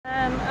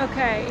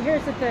Okay,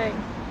 here's the thing.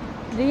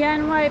 The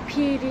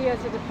NYPD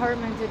as a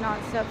department did not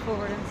step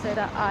forward and say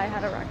that I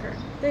had a record.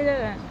 They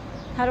didn't.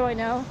 How do I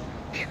know?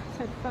 Because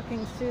I'd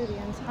fucking sue the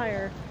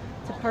entire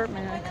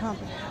department and come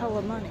with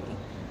hella money.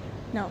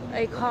 No,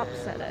 a cop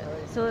said it,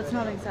 so let's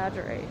not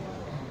exaggerate.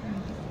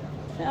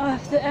 Now,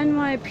 if the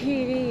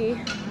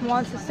NYPD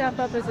wants to step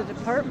up as a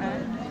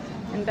department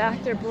and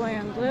back their boy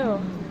in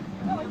blue,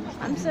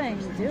 I'm saying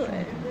do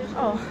it.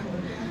 Oh,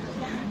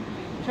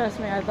 trust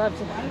me, I'd love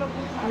to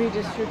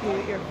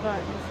redistribute your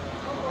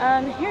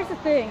funds. Here's the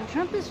thing.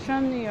 Trump is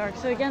from New York,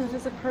 so again, this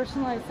is a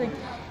personalized thing.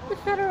 The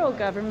federal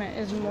government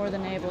is more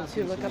than able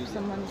to look up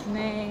someone's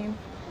name,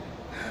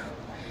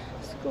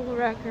 school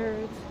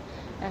records,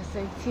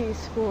 SAT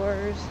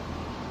scores,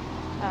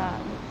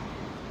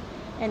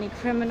 any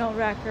criminal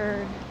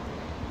record.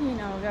 You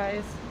know,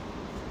 guys.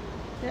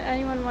 Did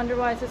anyone wonder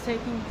why is it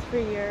taking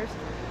 3 years?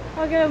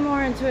 I'll get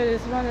more into it.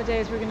 It's one of the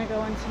days we're going to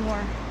go into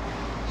more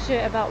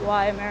shit about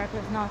why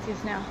America's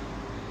Nazis now.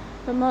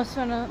 But most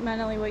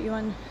fundamentally, what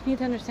you need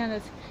to understand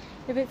is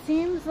if it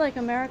seems like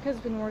America's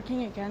been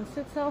working against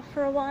itself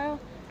for a while,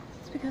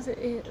 it's because it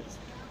is.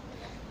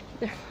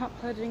 They're not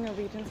pledging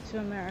allegiance to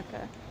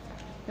America.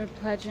 They're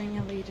pledging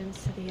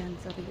allegiance to the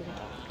NWA.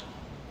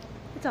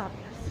 It's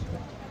obvious.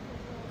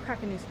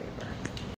 Crack a newspaper.